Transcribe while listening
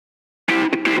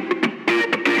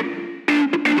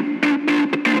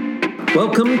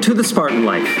Welcome to the Spartan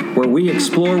Life, where we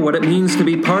explore what it means to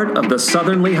be part of the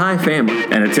Southern Lehigh family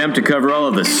and attempt to cover all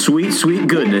of the sweet, sweet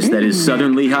goodness that is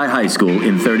Southern Lehigh High School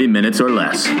in 30 minutes or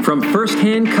less. From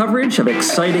first-hand coverage of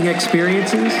exciting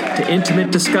experiences to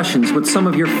intimate discussions with some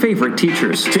of your favorite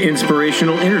teachers to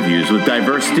inspirational interviews with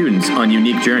diverse students on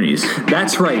unique journeys.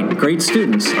 That's right, great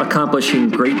students accomplishing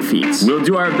great feats. We'll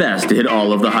do our best to hit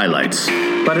all of the highlights.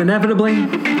 But inevitably,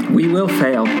 we will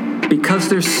fail. Because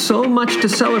there's so much to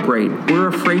celebrate, we're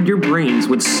afraid your brains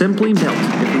would simply melt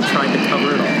if we tried to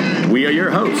cover it all. We are your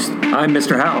hosts. I'm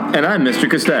Mr. Howe. And I'm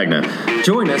Mr. Castagna.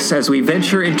 Join us as we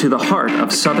venture into the heart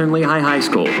of Southern Lehigh High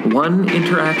School, one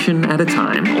interaction at a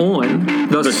time, on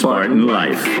The Spartan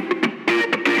Life.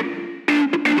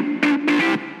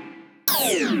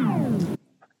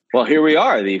 Well, here we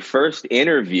are, the first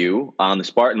interview on The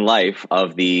Spartan Life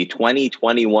of the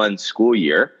 2021 school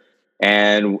year.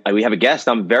 And we have a guest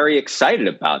I'm very excited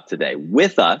about today.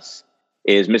 With us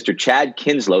is Mr. Chad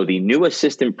Kinslow, the new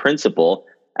assistant principal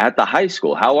at the high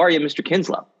school. How are you, Mr.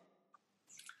 Kinslow?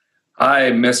 Hi,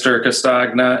 Mr.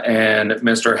 Castagna and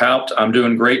Mr. Haupt. I'm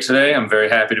doing great today. I'm very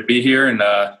happy to be here and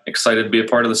excited to be a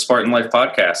part of the Spartan Life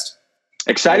podcast.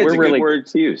 Excited is a good word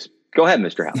to use. Go ahead,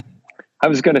 Mr. Haupt. I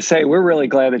was going to say, we're really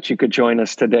glad that you could join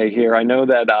us today here. I know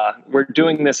that we're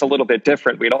doing this a little bit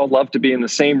different. We'd all love to be in the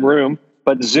same room.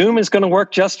 But Zoom is going to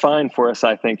work just fine for us,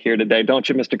 I think, here today. Don't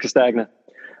you, Mr. Castagna?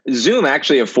 Zoom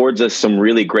actually affords us some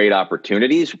really great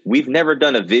opportunities. We've never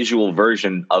done a visual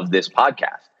version of this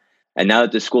podcast. And now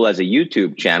that the school has a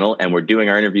YouTube channel and we're doing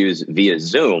our interviews via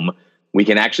Zoom, we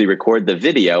can actually record the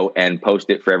video and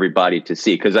post it for everybody to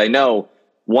see. Because I know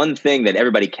one thing that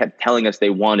everybody kept telling us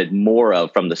they wanted more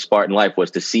of from the Spartan Life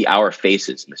was to see our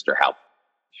faces, Mr. Haupt.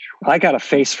 I got a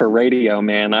face for radio,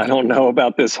 man. I don't know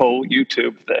about this whole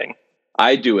YouTube thing.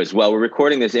 I do as well. We're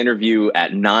recording this interview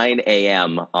at 9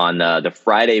 a.m. on the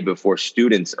Friday before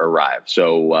students arrive.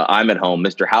 So I'm at home.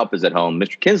 Mr. Haupt is at home.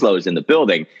 Mr. Kinslow is in the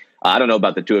building. I don't know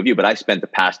about the two of you, but I spent the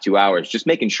past 2 hours just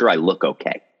making sure I look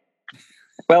okay.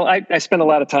 Well, I spent a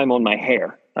lot of time on my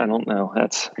hair. I don't know.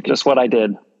 That's just what I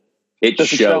did. It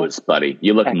shows, buddy.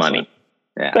 You look Excellent. money.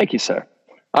 Yeah. Thank you, sir.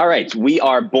 All right, we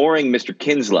are boring Mr.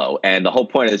 Kinslow, and the whole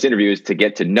point of this interview is to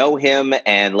get to know him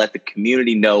and let the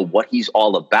community know what he's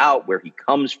all about, where he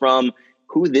comes from,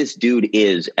 who this dude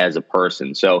is as a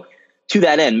person. So to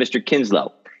that end, Mr.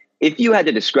 Kinslow, if you had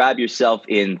to describe yourself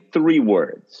in 3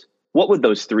 words, what would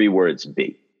those 3 words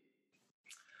be?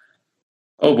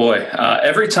 Oh, boy.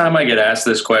 Every time I get asked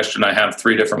this question, I have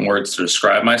 3 different words to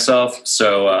describe myself.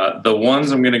 So the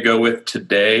ones I'm going to go with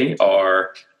today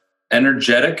are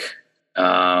energetic,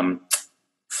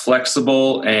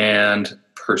 flexible, and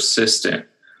persistent.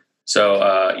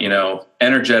 So,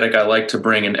 energetic, I like to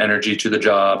bring an energy to the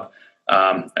job.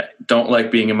 I don't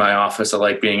like being in my office. I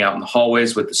like being out in the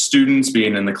hallways with the students,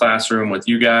 being in the classroom with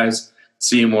you guys,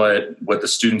 seeing what the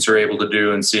students are able to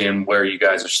do and seeing where you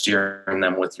guys are steering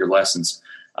them with your lessons.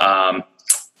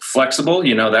 Flexible,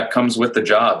 that comes with the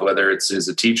job, whether it's as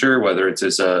a teacher, whether it's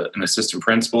as an assistant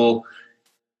principal.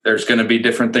 There's going to be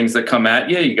different things that come at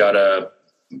you. You got to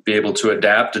be able to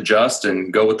adapt, adjust,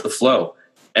 and go with the flow.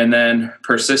 And then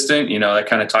persistent, that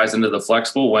kind of ties into the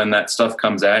flexible. When that stuff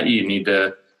comes at you, you need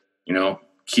to,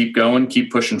 keep going,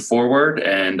 keep pushing forward.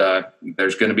 And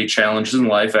there's going to be challenges in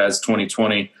life, as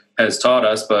 2020 has taught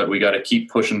us, but we got to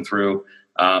keep pushing through,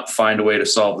 find a way to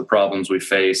solve the problems we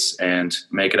face and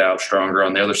make it out stronger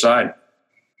on the other side.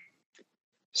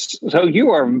 So you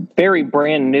are very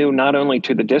brand new, not only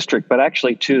to the district, but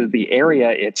actually to the area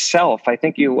itself. I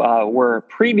think you were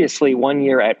previously 1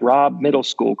 year at Robb Middle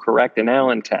School, correct, in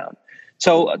Allentown.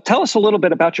 So tell us a little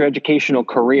bit about your educational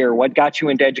career. What got you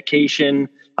into education?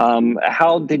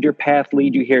 How did your path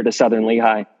lead you here to Southern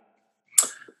Lehigh?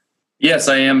 Yes,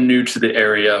 I am new to the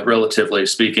area, relatively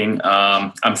speaking.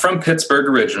 I'm from Pittsburgh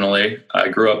originally. I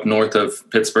grew up north of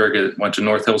Pittsburgh, went to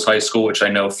North Hills High School, which I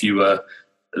know a few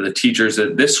the teachers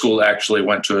at this school actually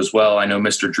went to as well. I know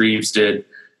Mr. Dreves did.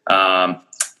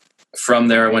 From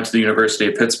there, I went to the University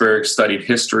of Pittsburgh, studied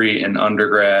history in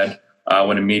undergrad,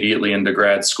 went immediately into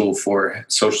grad school for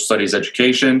social studies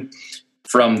education.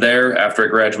 From there, after I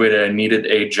graduated, I needed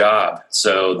a job.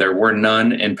 So there were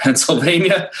none in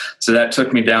Pennsylvania. So that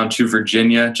took me down to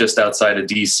Virginia, just outside of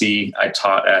D.C. I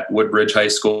taught at Woodbridge High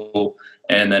School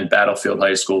and then Battlefield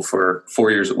High School for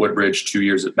 4 years at Woodbridge, 2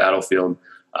 years at Battlefield.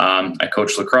 I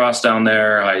coached lacrosse down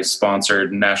there. I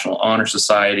sponsored National Honor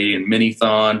Society and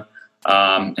Minithon,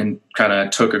 and kind of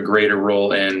took a greater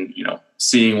role in,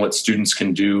 seeing what students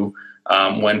can do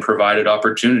when provided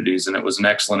opportunities. And it was an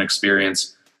excellent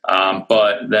experience.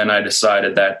 But then I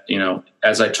decided that,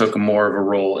 as I took more of a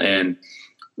role in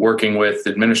working with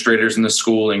administrators in the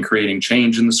school and creating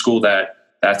change in the school,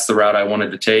 that's the route I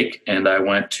wanted to take. And I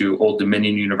went to Old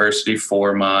Dominion University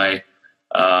for my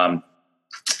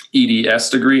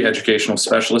EDS degree, educational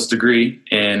specialist degree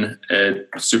in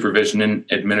supervision and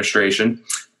administration.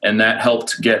 And that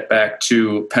helped get back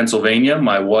to Pennsylvania.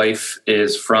 My wife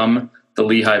is from the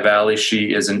Lehigh Valley.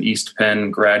 She is an East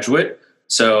Penn graduate.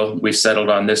 So we settled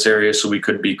on this area so we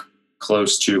could be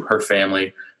close to her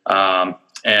family.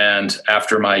 And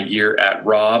after my year at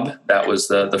Robb, that was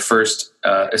the first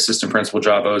assistant principal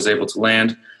job I was able to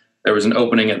land. There was an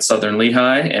opening at Southern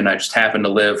Lehigh, and I just happened to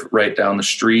live right down the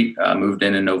street. Moved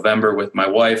in November with my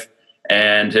wife,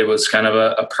 and it was kind of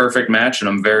a perfect match, and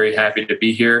I'm very happy to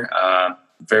be here.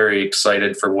 Very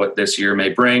excited for what this year may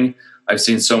bring. I've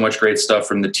seen so much great stuff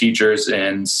from the teachers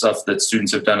and stuff that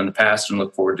students have done in the past, and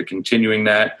look forward to continuing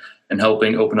that and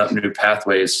helping open up new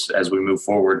pathways as we move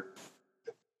forward.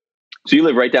 So you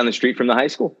live right down the street from the high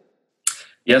school?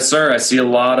 Yes, sir. I see a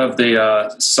lot of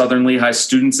the Southern Lehigh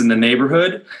students in the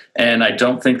neighborhood, and I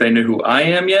don't think they know who I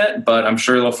am yet, but I'm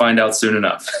sure they'll find out soon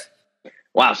enough.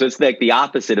 Wow. So it's like the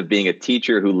opposite of being a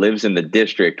teacher who lives in the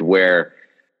district, where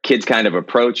kids kind of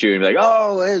approach you and be like,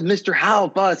 "Oh, it's Mr.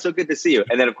 Halp. Oh, it's so good to see you."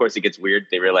 And then, of course, it gets weird.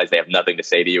 They realize they have nothing to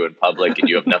say to you in public, and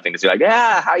you have nothing to say. Like,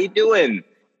 "Yeah, how you doing?"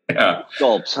 Yeah.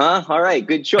 Gulps, huh? All right,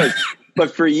 good choice. But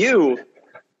for you,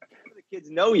 the kids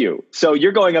know you. So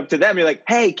you're going up to them. You're like,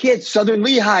 "Hey, kids, Southern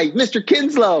Lehigh, Mr.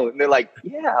 Kinslow." And they're like,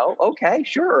 "Yeah, okay,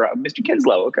 sure. Mr.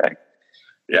 Kinslow. Okay."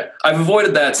 Yeah. I've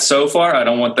avoided that so far. I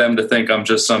don't want them to think I'm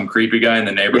just some creepy guy in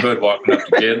the neighborhood walking up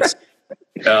to kids.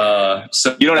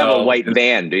 So you don't have a white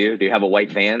van, do you? Do you have a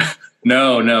white van?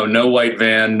 No white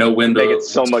van, no window. Make it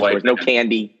so much worse. No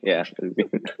candy. Yeah.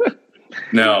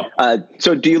 No.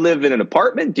 So do you live in an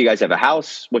apartment? Do you guys have a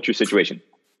house? What's your situation?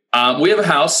 We have a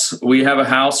house. We have a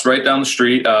house right down the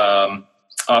street,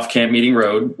 off Camp Meeting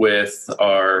Road, with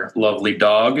our lovely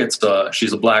dog.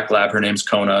 She's a black lab. Her name's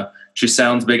Kona. She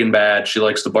sounds big and bad. She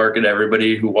likes to bark at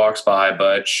everybody who walks by,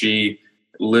 but she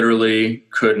literally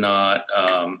could not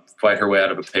fight her way out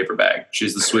of a paper bag.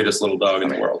 She's the sweetest little dog in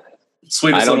the world.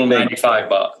 Sweetest little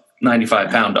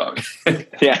 95-pound dog.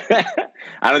 Yeah.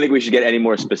 I don't think we should get any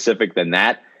more specific than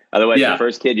that. Otherwise, the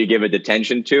first kid you give a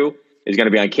detention to is going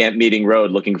to be on Camp Meeting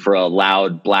Road looking for a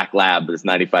loud black lab that's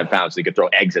 95 pounds so he could throw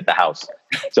eggs at the house.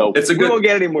 So we won't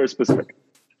get any more specific.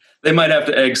 They might have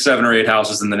to egg 7 or 8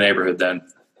 houses in the neighborhood then.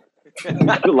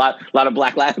 a lot of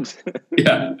black labs.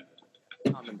 Yeah.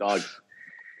 Common dogs.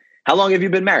 How long have you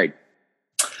been married?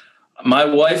 My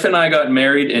wife and I got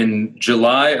married in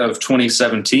July of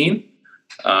 2017.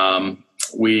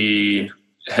 We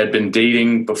had been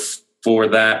dating before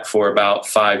that for about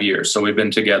 5 years. So we've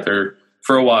been together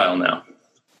for a while now.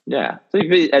 Yeah. So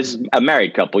as a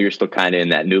married couple, you're still kind of in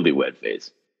that newlywed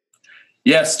phase.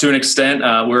 Yes, to an extent.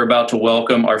 We're about to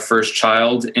welcome our first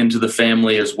child into the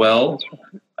family as well.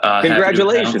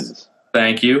 Congratulations.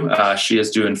 Thank you. She is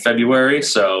due in February.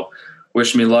 So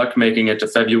wish me luck making it to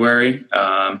February.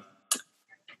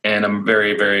 And I'm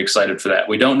very, very excited for that.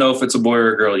 We don't know if it's a boy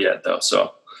or a girl yet, though.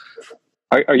 So,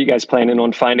 are you guys planning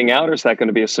on finding out, or is that going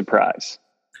to be a surprise?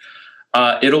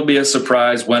 It'll be a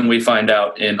surprise when we find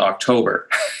out in October.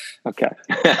 Okay.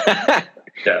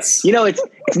 Yes. You know, it's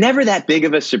never that big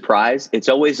of a surprise. It's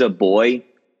always a boy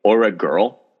or a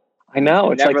girl. I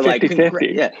know. It's never like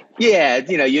 50-50. Yeah.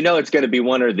 You know, it's going to be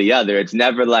one or the other. It's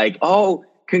never like, "Oh,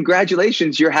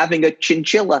 congratulations, you're having a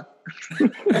chinchilla."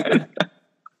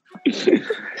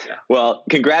 Well,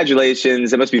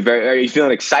 congratulations. It must be are you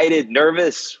feeling excited,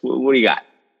 nervous? What do you got?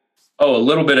 Oh, a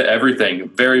little bit of everything.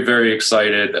 Very, very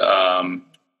excited.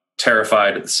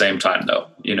 Terrified at the same time, though,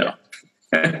 you know.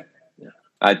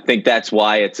 I think that's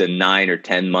why it's a 9 or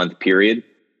 10 month period.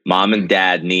 Mom and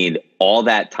dad need all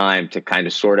that time to kind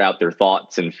of sort out their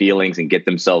thoughts and feelings and get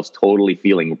themselves totally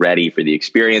feeling ready for the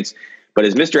experience. But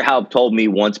as Mr. Halp told me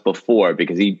once before,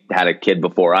 because he had a kid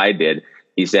before I did,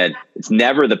 he said, it's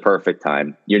never the perfect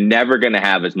time. You're never going to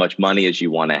have as much money as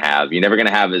you want to have. You're never going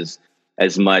to have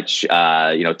as much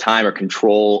time or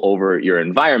control over your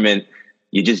environment.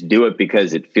 You just do it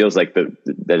because it feels like that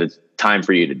it's time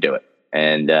for you to do it.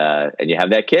 And you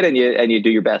have that kid and you do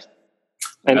your best.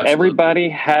 And Absolutely. Everybody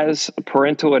has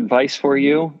parental advice for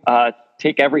you.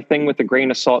 Take everything with a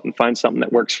grain of salt and find something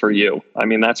that works for you. I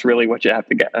mean, that's really what you have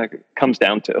to get comes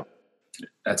down to.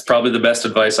 That's probably the best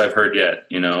advice I've heard yet.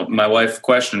 You know, my wife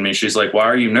questioned me. She's like, "Why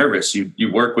are you nervous?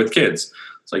 You work with kids."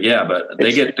 It's like, yeah, but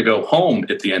they get to go home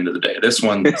at the end of the day. This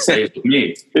one stays with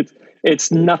me.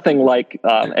 It's nothing like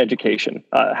education.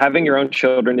 Having your own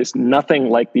children is nothing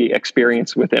like the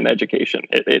experience within education.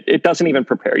 It doesn't even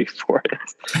prepare you for it.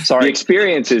 Sorry. The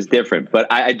experience is different, but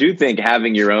I do think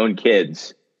having your own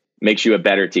kids makes you a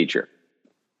better teacher,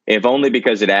 if only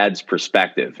because it adds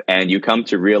perspective. And you come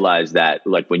to realize that,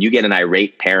 like, when you get an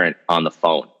irate parent on the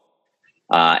phone,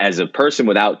 as a person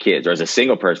without kids or as a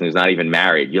single person who's not even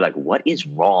married, you're like, what is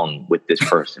wrong with this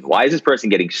person? Why is this person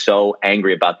getting so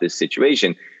angry about this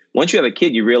situation? Once you have a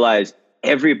kid, you realize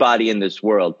everybody in this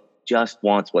world just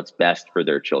wants what's best for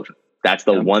their children. That's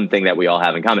the one thing that we all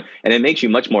have in common. And it makes you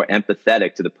much more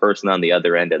empathetic to the person on the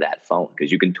other end of that phone,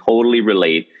 because you can totally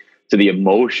relate to the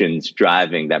emotions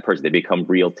driving that person. They become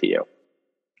real to you.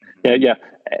 Yeah.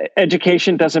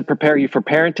 Education doesn't prepare you for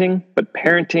parenting, but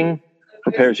parenting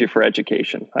prepares you for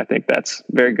education. I think that's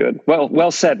very good.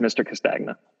 Well said, Mr.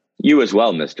 Castagna. You as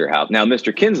well, Mr. Haupt. Now,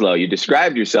 Mr. Kinslow, you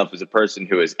described yourself as a person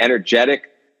who is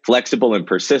energetic, flexible, and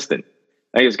persistent.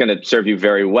 I think it's going to serve you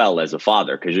very well as a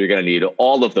father, because you're going to need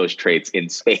all of those traits in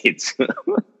spades.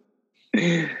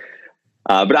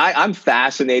 But I'm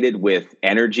fascinated with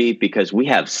energy because we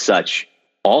have such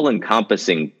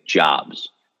all-encompassing jobs.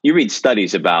 You read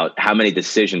studies about how many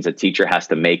decisions a teacher has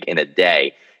to make in a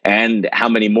day and how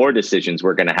many more decisions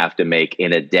we're going to have to make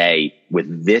in a day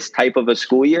with this type of a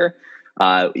school year.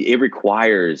 It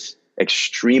requires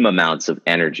extreme amounts of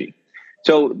energy.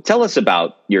 So tell us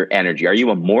about your energy. Are you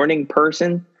a morning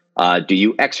person? Do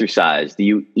you exercise? Do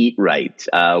you eat right?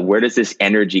 Where does this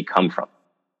energy come from?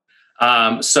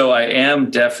 So I am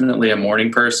definitely a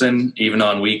morning person. Even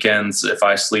on weekends, if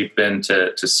I sleep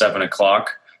into 7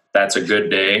 o'clock, that's a good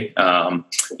day.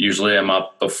 Usually I'm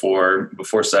up before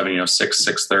 7,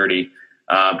 6:30.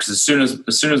 Because as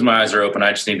soon as my eyes are open,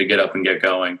 I just need to get up and get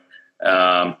going.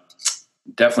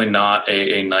 Definitely not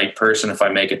a night person. If I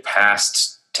make it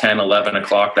past 10, 11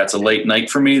 o'clock, that's a late night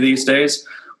for me these days,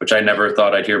 which I never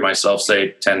thought I'd hear myself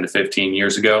say 10 to 15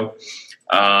 years ago.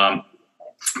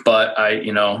 But I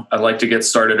like to get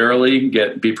started early,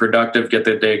 be productive, get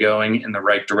the day going in the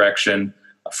right direction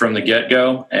from the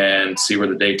get-go and see where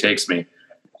the day takes me.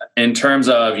 In terms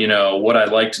of, what I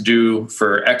like to do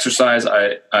for exercise,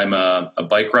 I'm a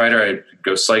bike rider. I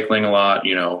go cycling a lot,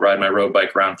 ride my road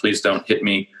bike around. Please don't hit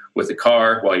me with a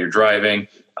car while you're driving.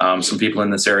 Some people in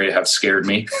this area have scared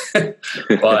me,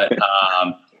 but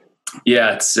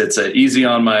yeah, it's easy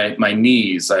on my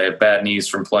knees. I have bad knees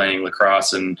from playing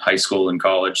lacrosse in high school and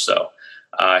college, so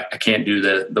I can't do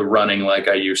the running like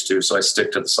I used to. So I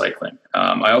stick to the cycling.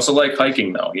 I also like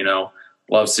hiking, though.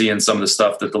 Love seeing some of the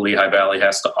stuff that the Lehigh Valley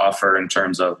has to offer in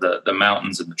terms of the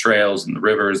mountains and the trails and the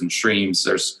rivers and streams.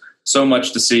 There's so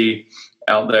much to see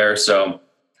out there. So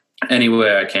any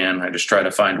way I can, I just try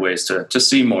to find ways to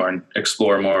see more and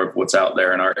explore more of what's out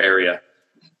there in our area.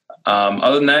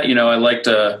 Other than that, I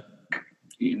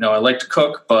like to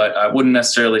cook, but I wouldn't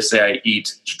necessarily say I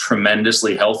eat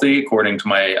tremendously healthy. According to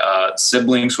my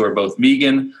siblings who are both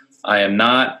vegan, I am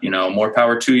not. More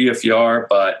power to you if you are,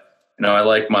 but I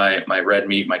like my red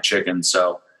meat, my chicken.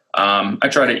 So I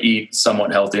try to eat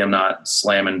somewhat healthy. I'm not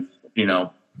slamming,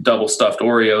 double stuffed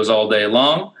Oreos all day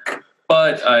long,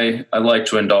 but I like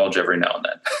to indulge every now and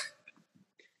then.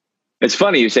 It's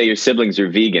funny you say your siblings are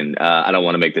vegan. I don't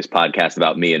want to make this podcast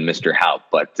about me and Mr. Haupt,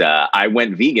 but I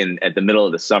went vegan at the middle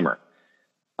of the summer,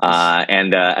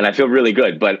 and I feel really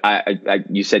good. But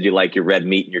you said you like your red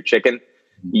meat and your chicken.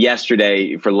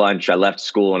 Yesterday for lunch, I left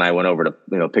school and I went over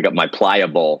to pick up my Playa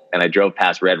Bowl, and I drove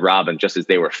past Red Robin just as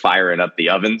they were firing up the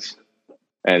ovens,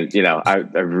 and I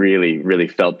really, really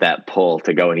felt that pull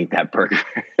to go and eat that burger.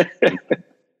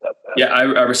 Yeah, I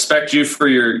respect you for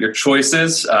your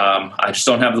choices. I just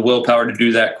don't have the willpower to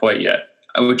do that quite yet.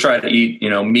 I would try to eat,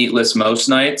 meatless most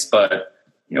nights, but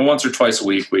once or twice a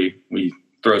week we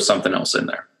throw something else in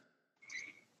there.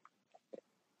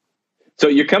 So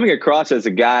you're coming across as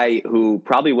a guy who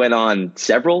probably went on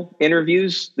several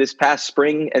interviews this past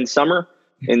spring and summer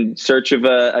in search of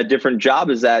a different job.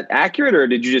 Is that accurate, or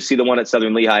did you just see the one at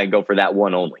Southern Lehigh and go for that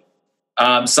one only?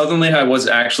 Southern Lehigh was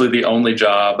actually the only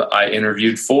job I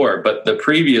interviewed for, but the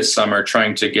previous summer,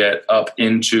 trying to get up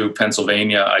into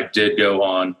Pennsylvania, I did go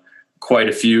on quite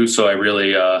a few. So I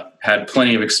really had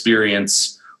plenty of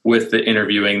experience with the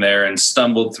interviewing there and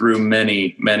stumbled through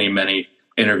many, many, many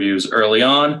interviews early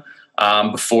on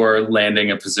before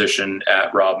landing a position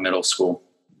at Robb Middle School.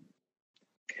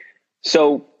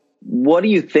 So what do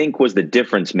you think was the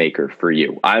difference maker for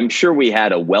you? I'm sure we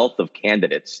had a wealth of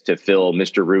candidates to fill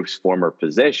Mr. Roof's former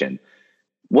position.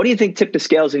 What do you think tipped the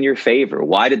scales in your favor?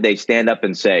 Why did they stand up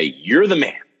and say, you're the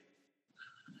man?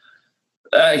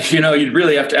 You'd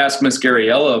really have to ask Miss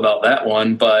Gariello about that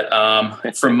one. But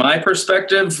from my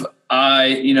perspective,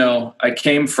 I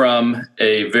came from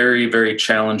a very, very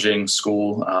challenging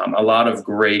school. A lot of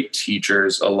great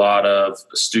teachers, a lot of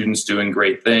students doing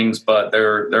great things, but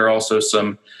there are also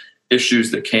some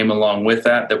issues that came along with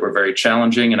that were very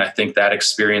challenging. And I think that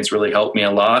experience really helped me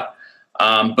a lot.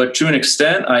 But to an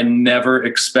extent, I never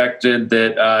expected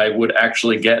that I would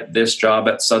actually get this job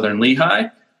at Southern Lehigh.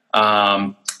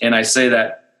 And I say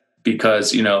that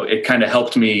because, it kind of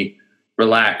helped me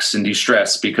relax and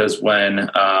de-stress, because when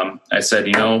I said,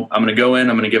 I'm going to go in,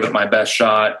 I'm going to give it my best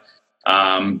shot,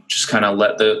 just kind of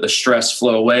let the stress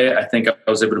flow away, I think I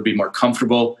was able to be more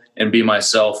comfortable and be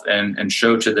myself and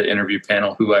show to the interview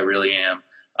panel who I really am,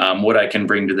 what I can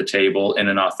bring to the table in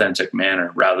an authentic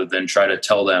manner, rather than try to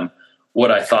tell them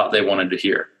what I thought they wanted to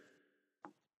hear.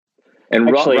 And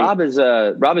actually, Rob is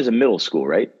a middle school,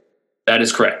 right? That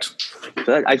is correct.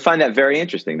 So I find that very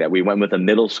interesting that we went with a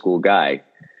middle school guy.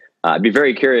 I'd be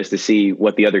very curious to see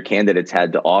what the other candidates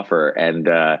had to offer and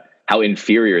how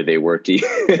inferior they were to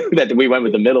you that we went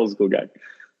with the middle school guy.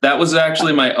 That was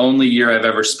actually my only year I've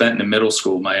ever spent in a middle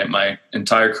school. My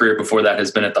entire career before that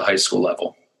has been at the high school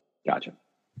level. Gotcha.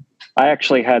 I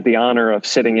actually had the honor of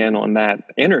sitting in on that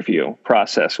interview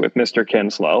process with Mr.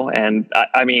 Kinslow. And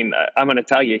I'm going to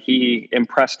tell you, he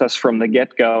impressed us from the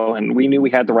get-go, and we knew we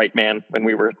had the right man when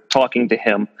we were talking to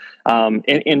him.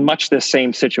 In much the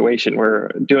same situation, we're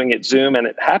doing it Zoom, and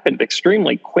it happened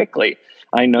extremely quickly,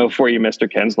 I know, for you,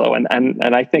 Mr. Kinslow. And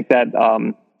I think that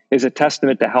is a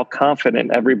testament to how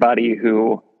confident everybody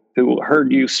who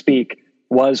heard you speak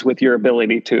was with your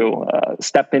ability to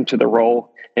step into the role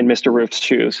in Mr. Roof's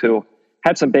shoes, who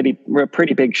had some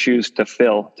pretty big shoes to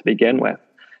fill to begin with.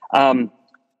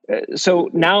 So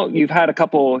now you've had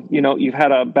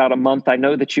about a month. I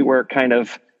know that you were kind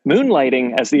of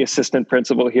moonlighting as the assistant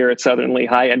principal here at Southern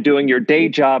Lehigh and doing your day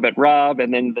job at Rob,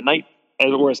 and then the night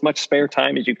or as much spare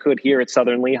time as you could here at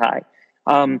Southern Lehigh.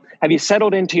 Have you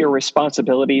settled into your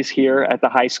responsibilities here at the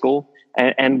high school?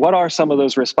 And what are some of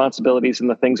those responsibilities and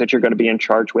the things that you're going to be in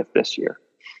charge with this year?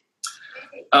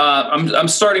 I'm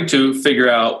starting to figure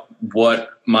out what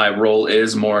my role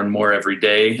is more and more every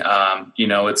day.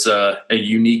 It's a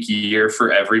unique year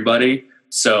for everybody.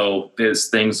 So as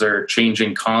things are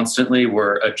changing constantly,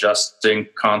 we're adjusting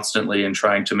constantly and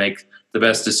trying to make the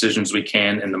best decisions we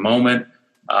can in the moment.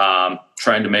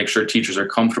 Trying to make sure teachers are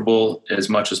comfortable as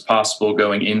much as possible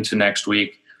going into next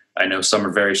week. I know some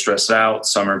are very stressed out.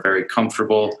 Some are very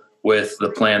comfortable with the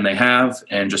plan they have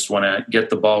and just want to get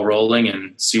the ball rolling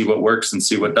and see what works and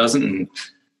see what doesn't and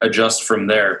adjust from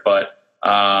there. But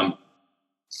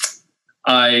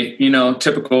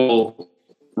typical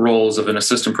roles of an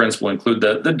assistant principal include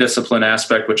the discipline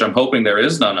aspect, which I'm hoping there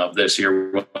is none of this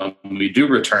year when we do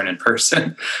return in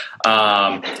person,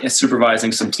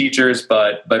 supervising some teachers.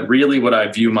 But really what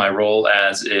I view my role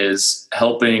as is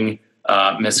helping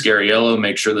Ms. Garriello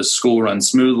make sure the school runs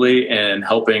smoothly and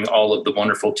helping all of the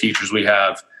wonderful teachers we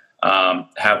have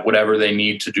whatever they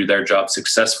need to do their job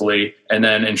successfully, and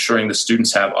then ensuring the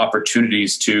students have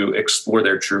opportunities to explore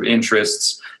their true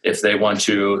interests if they want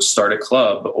to start a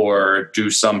club or do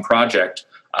some project.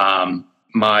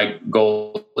 My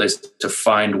goal is to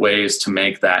find ways to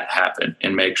make that happen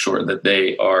and make sure that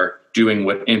they are doing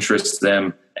what interests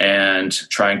them and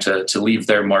trying to leave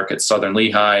their mark at Southern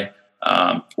Lehigh,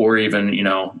 or even,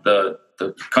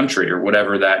 the country or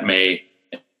whatever that may.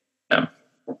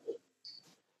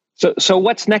 So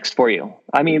what's next for you?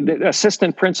 I mean, the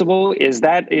assistant principal, is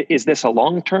this a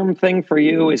long-term thing for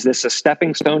you? Is this a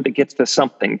stepping stone to get to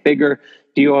something bigger?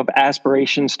 Do you have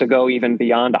aspirations to go even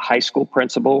beyond a high school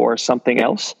principal or something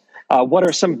else? What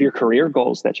are some of your career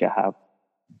goals that you have?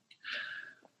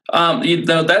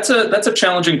 That's a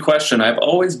challenging question. I've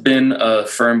always been a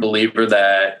firm believer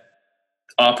that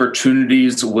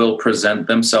opportunities will present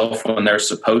themselves when they're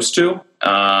supposed to.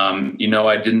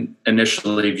 I didn't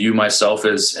initially view myself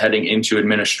as heading into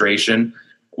administration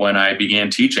when I began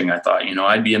teaching. I thought,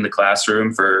 I'd be in the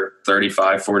classroom for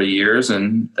 35, 40 years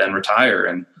and then retire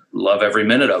and love every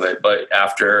minute of it. But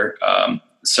after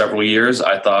several years,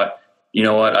 I thought,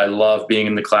 I love being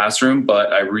in the classroom,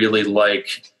 but I really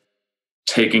like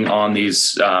taking on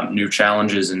these new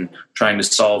challenges and trying to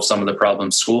solve some of the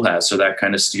problems school has. So that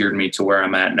kind of steered me to where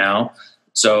I'm at now.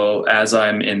 So as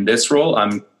I'm in this role,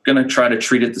 I'm going to try to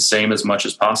treat it the same as much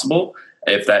as possible.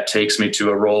 If that takes me to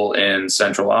a role in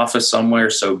central office somewhere,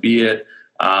 so be it.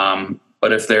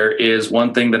 But if there is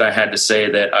one thing that I had to say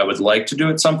that I would like to do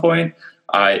at some point,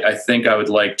 I think I would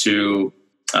like to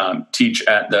teach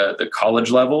at the college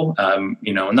level,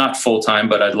 not full-time,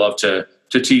 but I'd love to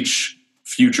teach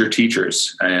future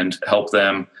teachers and help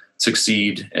them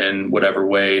succeed in whatever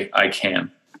way I can.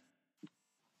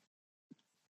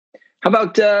 How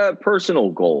about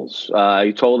personal goals?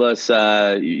 You told us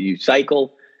you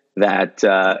cycle, that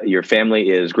your family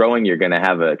is growing. You're going to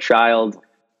have a child.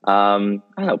 I don't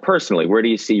know, personally, where do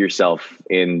you see yourself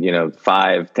in,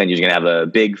 5, 10 years? You're going to have a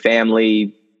big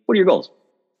family. What are your goals?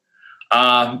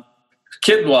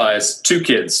 Kid wise, two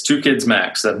kids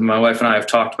max. My wife and I have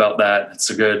talked about that. It's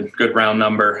a good round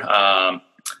number.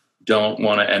 Don't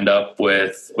want to end up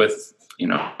with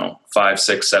 5,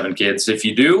 6, 7 kids. If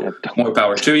you do, more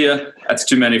power to you. That's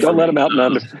too many. Don't let them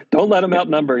outnumber. Don't let them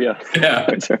outnumber you. Yeah,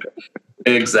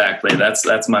 exactly.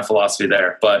 That's my philosophy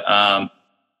there. But I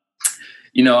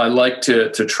like to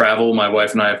travel. My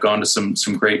wife and I have gone to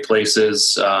some great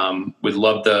places. We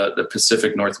love the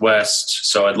Pacific Northwest,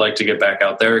 so I'd like to get back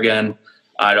out there again.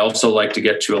 I'd also like to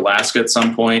get to Alaska at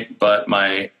some point, but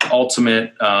my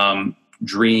ultimate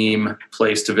dream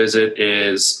place to visit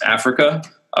is Africa.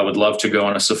 I would love to go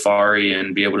on a safari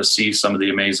and be able to see some of the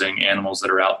amazing animals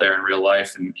that are out there in real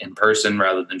life and in person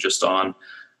rather than just on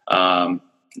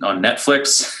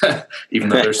Netflix. Even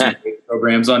though there's some great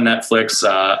programs on Netflix,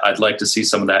 I'd like to see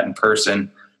some of that in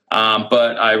person.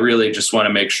 But I really just want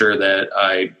to make sure that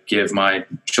I give my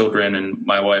children and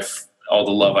my wife all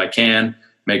the love I can,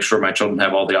 make sure my children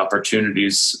have all the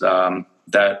opportunities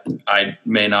that I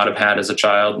may not have had as a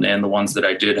child and the ones that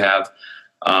I did have,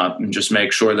 and just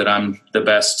make sure that I'm the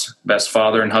best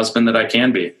father and husband that I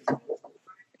can be.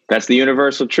 That's the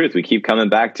universal truth. We keep coming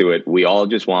back to it. We all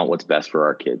just want what's best for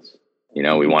our kids.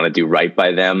 We want to do right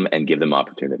by them and give them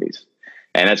opportunities.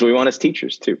 And that's what we want as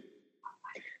teachers too.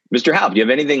 Mr. Halp, do you have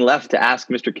anything left to ask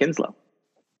Mr. Kinslow?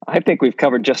 I think we've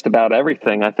covered just about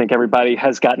everything. I think everybody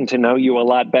has gotten to know you a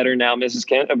lot better now,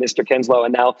 Mr. Kinslow,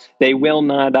 and now they will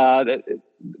not,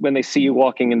 when they see you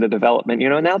walking into development,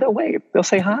 now they'll wave. They'll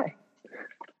say hi.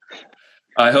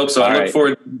 I hope so. I look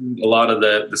forward to a lot of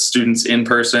the students in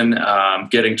person,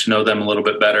 getting to know them a little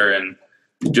bit better and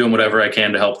doing whatever I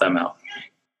can to help them out.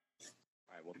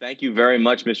 All right. Well, thank you very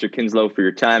much, Mr. Kinslow, for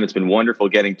your time. It's been wonderful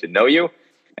getting to know you.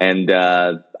 And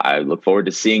I look forward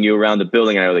to seeing you around the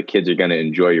building. I know the kids are going to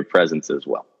enjoy your presence as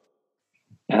well.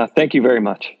 Thank you very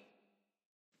much.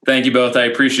 Thank you both. I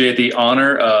appreciate the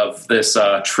honor of this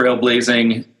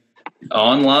trailblazing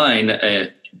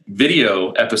online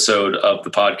video episode of the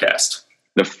podcast.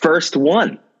 The first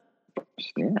one.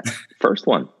 Yeah, first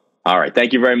one. All right.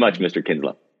 Thank you very much, Mr.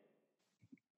 Kinslow.